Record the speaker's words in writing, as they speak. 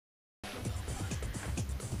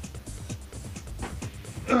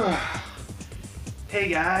Ugh. Hey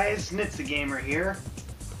guys, Nitsa Gamer here.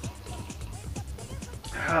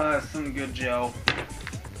 Some good Joe.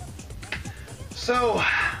 So,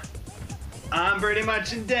 I'm pretty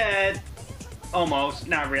much in debt. Almost,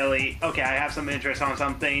 not really. Okay, I have some interest on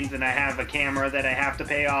some things, and I have a camera that I have to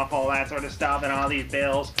pay off, all that sort of stuff, and all these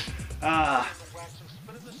bills.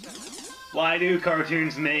 Why do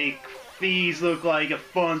cartoons make fees look like a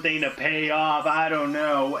fun thing to pay off? I don't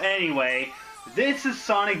know. Anyway, this is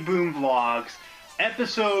Sonic Boom Vlogs,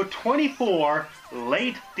 episode 24,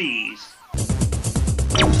 Late Fees.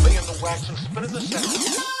 Lay in the wax and spin in the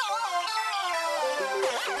center.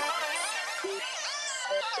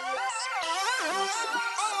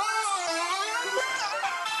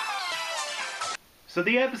 So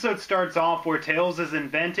the episode starts off where Tails is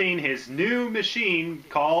inventing his new machine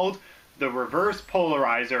called the Reverse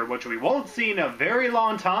Polarizer, which we won't see in a very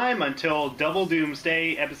long time until Double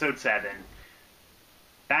Doomsday, episode 7.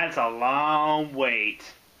 That's a long wait.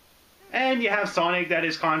 And you have Sonic that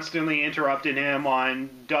is constantly interrupting him on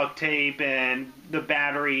duct tape and the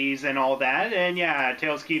batteries and all that. And yeah,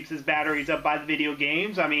 Tails keeps his batteries up by the video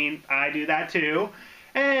games. I mean, I do that too.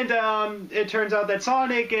 And it turns out that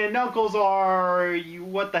Sonic and Knuckles are...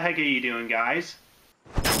 What the heck are you doing, guys?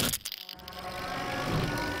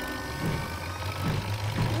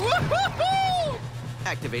 Woo-hoo-hoo!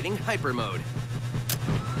 Activating hyper mode.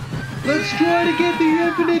 Let's try to get the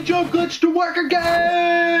infinite jump glitch to work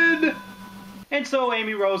again! And so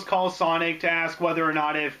Amy Rose calls Sonic to ask whether or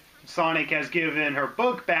not if Sonic has given her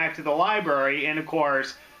book back to the library, and of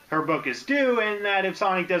course, her book is due, and that if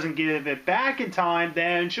Sonic doesn't give it back in time,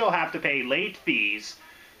 then she'll have to pay late fees.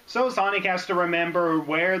 So Sonic has to remember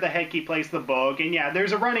where the heck he placed the book, and yeah,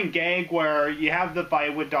 there's a running gag where you have the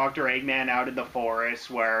fight with Dr. Eggman out in the forest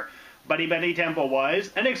where Buddy Buddy Temple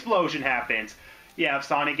was, an explosion happens. You have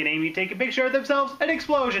Sonic and Amy take a picture of themselves, an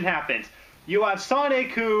explosion happens. You have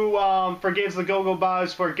Sonic who forgives the Go-Go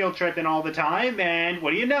Buzz for guilt tripping all the time, and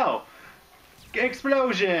what do you know?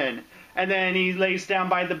 Explosion! And then he lays down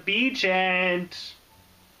by the beach and...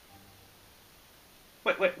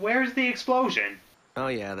 Wait, where's the explosion? Oh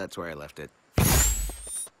yeah, that's where I left it.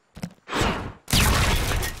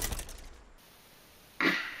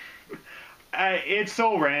 It's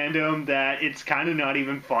so random that it's kind of not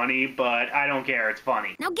even funny, but I don't care, it's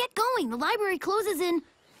funny. Now get going, the library closes in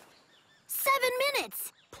 7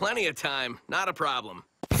 minutes. Plenty of time, not a problem.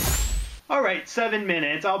 Alright, 7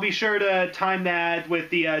 minutes. I'll be sure to time that with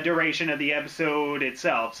the duration of the episode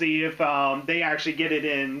itself. See if they actually get it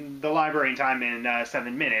in the library time in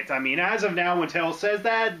 7 minutes. I mean, as of now, when Tails says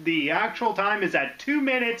that, the actual time is at 2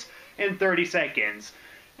 minutes and 30 seconds.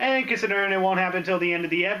 And considering it won't happen until the end of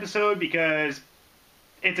the episode because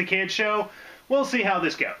it's a kid's show, we'll see how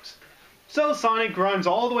this goes. So Sonic runs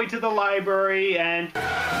all the way to the library and...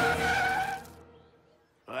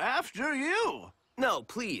 After you! No,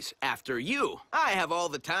 please, after you. I have all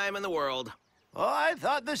the time in the world. Oh, I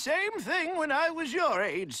thought the same thing when I was your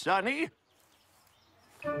age, Sonny.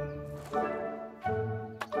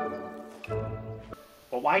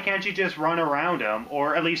 Well, why can't you just run around him,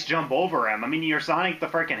 or at least jump over him? I mean, you're Sonic the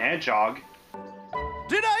frickin' Hedgehog.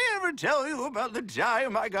 Did I ever tell you about the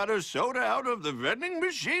time I got a soda out of the vending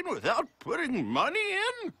machine without putting money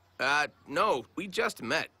in? No, we just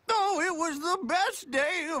met. Oh, it was the best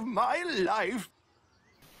day of my life.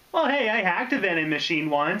 Well, hey, I hacked a vending machine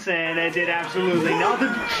once, and it did absolutely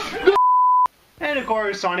nothing. And of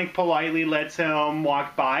course, Sonic politely lets him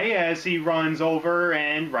walk by as he runs over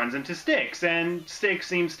and runs into Styx. And Styx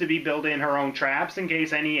seems to be building her own traps in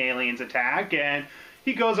case any aliens attack. And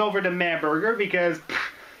he goes over to Mad Burger because,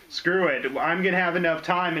 screw it, I'm going to have enough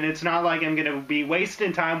time, and it's not like I'm going to be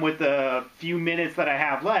wasting time with the few minutes that I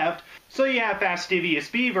have left. So you have Fastidious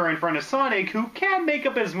Beaver in front of Sonic, who can't make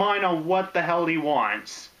up his mind on what the hell he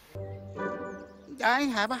wants. I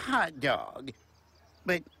have a hot dog,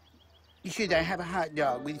 but should I have a hot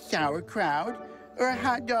dog with sauerkraut or a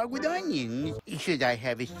hot dog with onions? Should I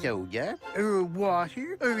have a soda or a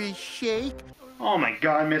water or a shake? Oh my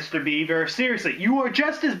god, Mr. Beaver. Seriously, you are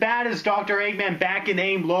just as bad as Dr. Eggman back in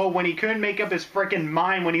Aim Low when he couldn't make up his frickin'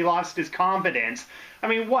 mind when he lost his confidence. I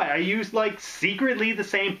mean, what, are you, like, secretly the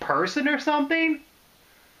same person or something?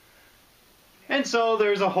 And so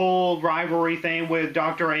there's a whole rivalry thing with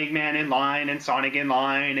Dr. Eggman in line and Sonic in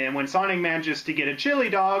line, and when Sonic manages to get a chili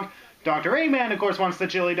dog, Dr. Eggman, of course, wants the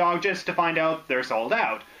chili dog just to find out they're sold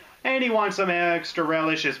out. And he wants some extra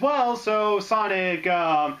relish as well, so Sonic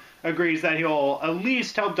agrees that he'll at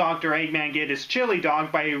least help Dr. Eggman get his chili dog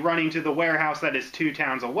by running to the warehouse that is 2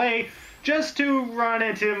 towns away, just to run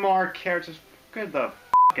into more characters. Good the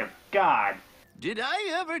f**king God. Did I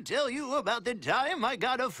ever tell you about the time I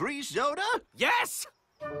got a free soda? Yes!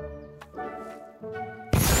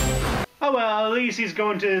 Oh well, at least he's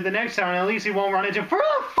going to the next town, at least he won't run into for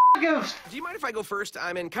the f*** Do you mind if I go first?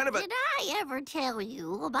 I'm in kind of a... Did I ever tell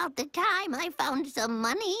you about the time I found some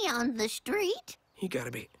money on the street? You gotta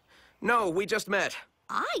be... No, we just met.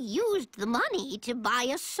 I used the money to buy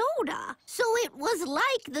a soda, so it was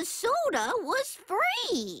like the soda was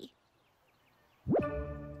free.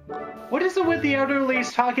 What is it with the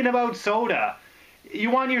elderlies talking about soda? You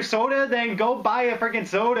want your soda? Then go buy a freaking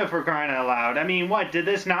soda, for crying out loud. I mean, what, did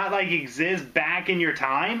this not, like, exist back in your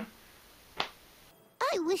time?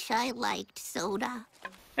 I wish I liked soda.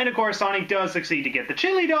 And of course, Sonic does succeed to get the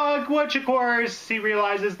chili dog, which of course, he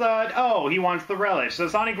realizes that, oh, he wants the relish. So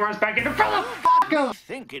Sonic runs back into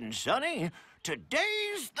Thinking, Sonny,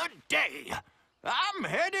 today's the day. I'm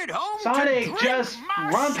headed home to Sonic, drink just my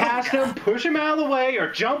run past soda. him, push him out of the way,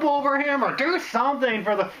 or jump over him, or do something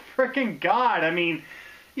for the frickin' god. I mean,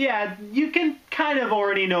 yeah, you can kind of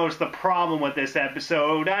already notice the problem with this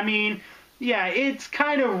episode. I mean, yeah, it's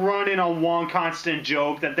kind of running on one constant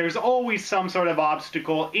joke that there's always some sort of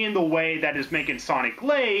obstacle in the way that is making Sonic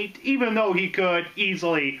late, even though he could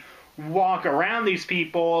easily walk around these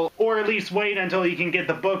people, or at least wait until he can get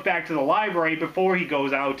the book back to the library before he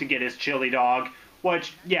goes out to get his chili dog.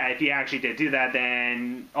 Which, yeah, if he actually did do that,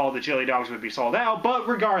 then all the chili dogs would be sold out. But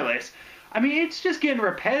regardless, I mean, it's just getting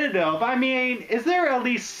repetitive. I mean, is there at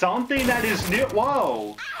least something that is new?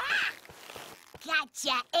 Whoa!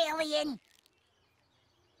 Gotcha, alien.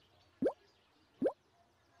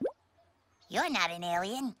 You're not an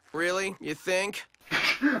alien. Really? You think?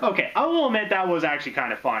 Okay, I will admit that was actually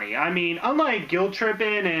kind of funny. I mean, unlike Guilt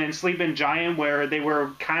Trippin' and Sleepin' Giant, where they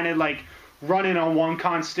were kind of like running on one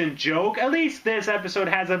constant joke, at least this episode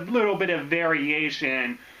has a little bit of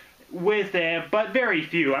variation with it, but very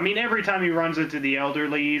few. I mean, every time he runs into the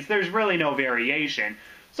elderlies, there's really no variation.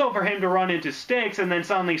 So for him to run into Styx and then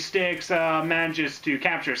suddenly Styx manages to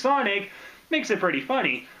capture Sonic makes it pretty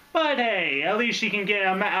funny. But hey, at least she can get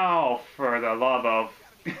him out. Oh, for the love of...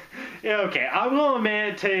 Okay, I will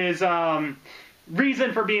admit his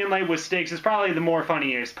reason for being late with Styx is probably the more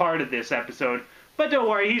funniest part of this episode. But don't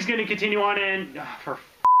worry, he's going to continue on and... for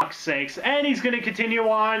fuck's sakes. And he's going to continue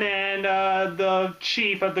on and the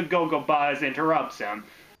chief of the Go-Go Buzz interrupts him.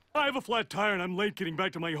 I have a flat tire and I'm late getting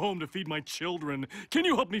back to my home to feed my children. Can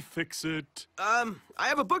you help me fix it? I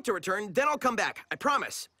have a book to return, then I'll come back. I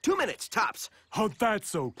promise. 2 minutes, tops. Oh,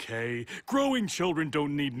 that's okay. Growing children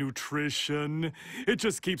don't need nutrition. It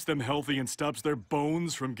just keeps them healthy and stops their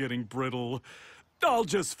bones from getting brittle. I'll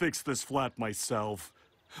just fix this flat myself.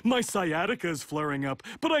 My sciatica is flaring up,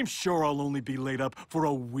 but I'm sure I'll only be laid up for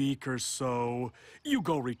a week or so. You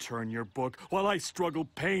go return your book while I struggle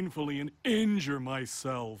painfully and injure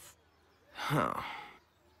myself.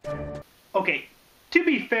 Okay, to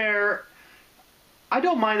be fair, I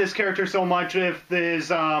don't mind this character so much if this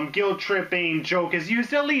guilt-tripping joke is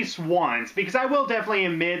used at least once, because I will definitely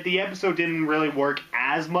admit the episode didn't really work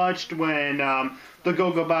as much when the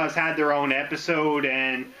Go-Go Buzz had their own episode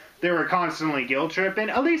and they were constantly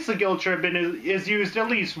guilt-tripping. At least the guilt-tripping is used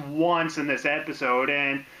at least once in this episode,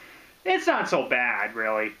 and it's not so bad,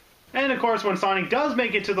 really. And of course, when Sonic does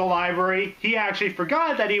make it to the library, he actually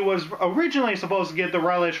forgot that he was originally supposed to get the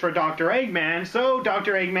relish for Dr. Eggman, so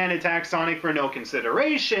Dr. Eggman attacks Sonic for no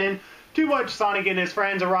consideration, to which Sonic and his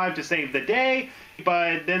friends arrive to save the day,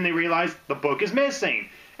 but then they realize the book is missing,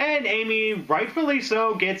 and Amy, rightfully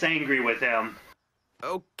so, gets angry with him.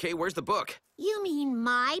 Okay, where's the book? You mean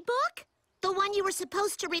my book? The one you were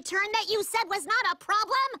supposed to return that you said was not a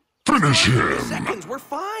problem? Finish him! Seconds, we're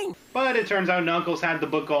fine. But it turns out Knuckles had the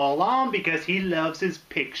book all along because he loves his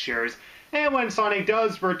pictures. And when Sonic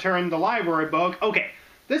does return the library book, okay,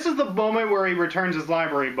 this is the moment where he returns his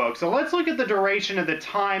library book. So let's look at the duration of the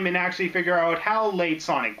time and actually figure out how late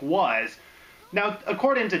Sonic was. Now,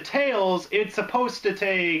 according to Tails, it's supposed to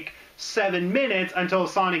take 7 minutes until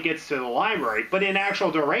Sonic gets to the library. But in actual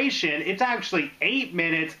duration, it's actually 8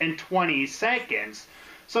 minutes and 20 seconds.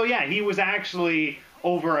 So yeah, he was actually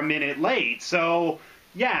over a minute late. So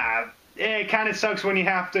yeah, it kind of sucks when you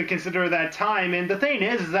have to consider that time. And the thing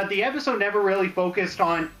is that the episode never really focused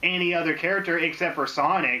on any other character except for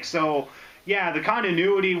Sonic. So yeah, the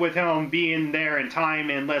continuity with him being there in time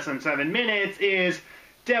in less than 7 minutes is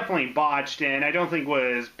definitely botched and I don't think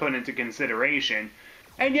was put into consideration.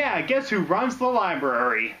 And yeah, guess who runs the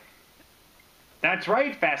library? That's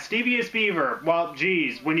right, Fastidious Beaver. Well,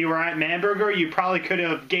 geez, when you were at Manburger, you probably could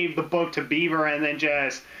have gave the book to Beaver and then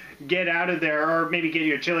just get out of there, or maybe get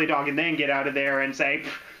your chili dog and then get out of there and say,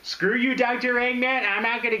 screw you, Dr. Eggman, I'm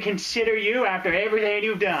not going to consider you after everything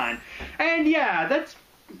you've done. And yeah,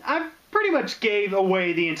 I pretty much gave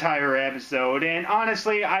away the entire episode, and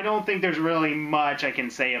honestly, I don't think there's really much I can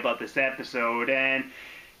say about this episode. And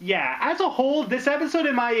yeah, as a whole, this episode,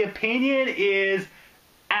 in my opinion, is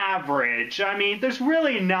average. I mean, there's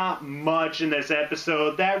really not much in this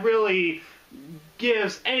episode that really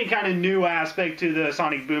gives any kind of new aspect to the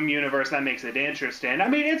Sonic Boom universe that makes it interesting. I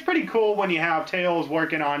mean, it's pretty cool when you have Tails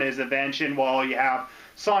working on his invention while you have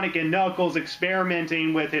Sonic and Knuckles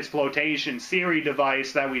experimenting with his flotation Siri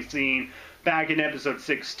device that we've seen back in episode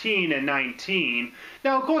 16 and 19.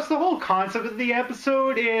 Now, of course, the whole concept of the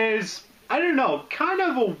episode is, I don't know, kind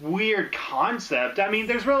of a weird concept. I mean,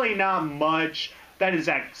 there's really not much that is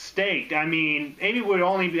at stake. I mean, Amy would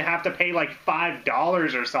only have to pay like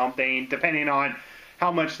 $5 or something, depending on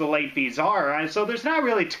how much the late fees are. And so there's not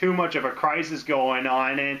really too much of a crisis going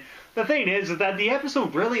on. And the thing is that the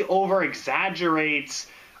episode really over-exaggerates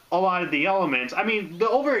a lot of the elements. I mean, the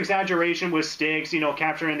over-exaggeration with Styx,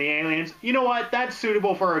 capturing the aliens, you know what? That's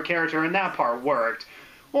suitable for her character, and that part worked.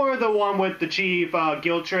 Or the one with the Chief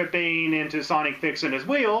guilt-tripping into Sonic fixing his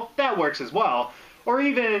wheel, that works as well. Or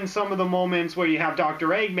even some of the moments where you have Dr.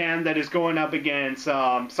 Eggman that is going up against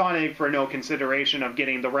Sonic for no consideration of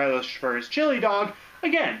getting the relish for his chili dog.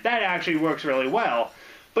 Again, that actually works really well.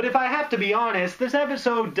 But if I have to be honest, this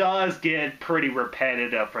episode does get pretty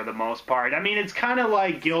repetitive for the most part. I mean, it's kind of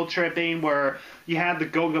like guilt tripping, where you have the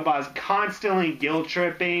Gogabas constantly guilt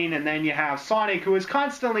tripping, and then you have Sonic, who is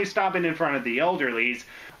constantly stopping in front of the elderlies.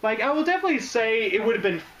 Like, I will definitely say it would have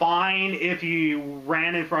been fine if you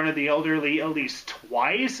ran in front of the elderly at least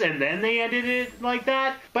twice, and then they ended it like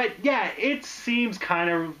that. But yeah, it seems kind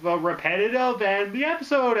of repetitive, and the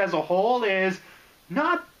episode as a whole is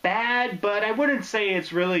not bad, but I wouldn't say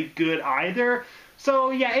it's really good either. So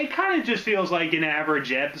yeah, it kind of just feels like an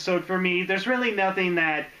average episode for me. There's really nothing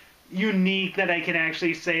that unique that I can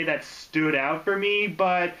actually say that stood out for me,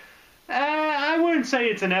 but I wouldn't say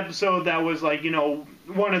it's an episode that was like,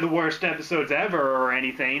 one of the worst episodes ever or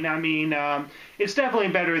anything. I mean, it's definitely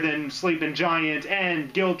better than Sleeping Giant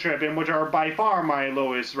and Guilt Trippin', which are by far my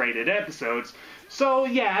lowest rated episodes. So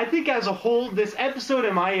yeah, I think as a whole, this episode,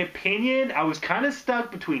 in my opinion, I was kind of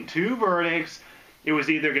stuck between two verdicts. It was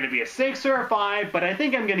either going to be a 6 or a 5, but I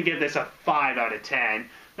think I'm going to give this a 5 out of 10.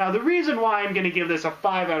 Now, the reason why I'm going to give this a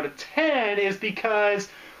 5 out of 10 is because,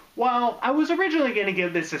 well, I was originally going to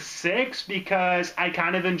give this a 6 because I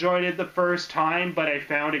kind of enjoyed it the first time, but I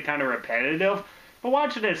found it kind of repetitive. But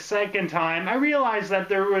watching it a second time, I realized that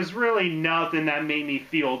there was really nothing that made me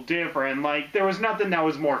feel different. Like, there was nothing that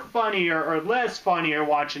was more funnier or less funnier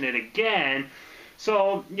watching it again.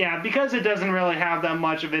 So, yeah, because it doesn't really have that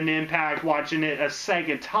much of an impact watching it a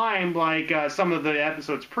second time like some of the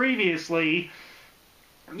episodes previously,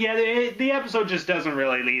 yeah, the episode just doesn't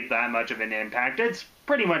really leave that much of an impact. It's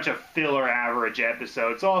pretty much a filler average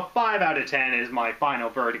episode. So a 5 out of 10 is my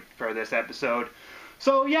final verdict for this episode.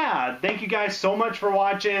 So yeah, thank you guys so much for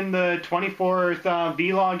watching the 24th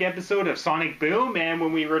vlog episode of Sonic Boom. And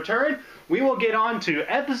when we return, we will get on to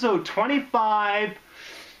episode 25.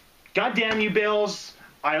 God damn you, Bills.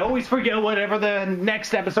 I always forget whatever the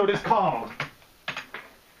next episode is called.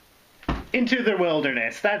 Into the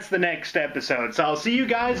Wilderness. That's the next episode. So I'll see you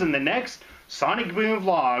guys in the next Sonic Boom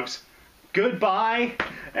vlogs. Goodbye,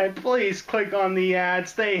 and please click on the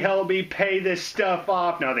ads. They help me pay this stuff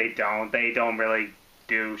off. No, they don't. They don't really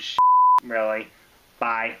do really.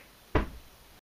 Bye.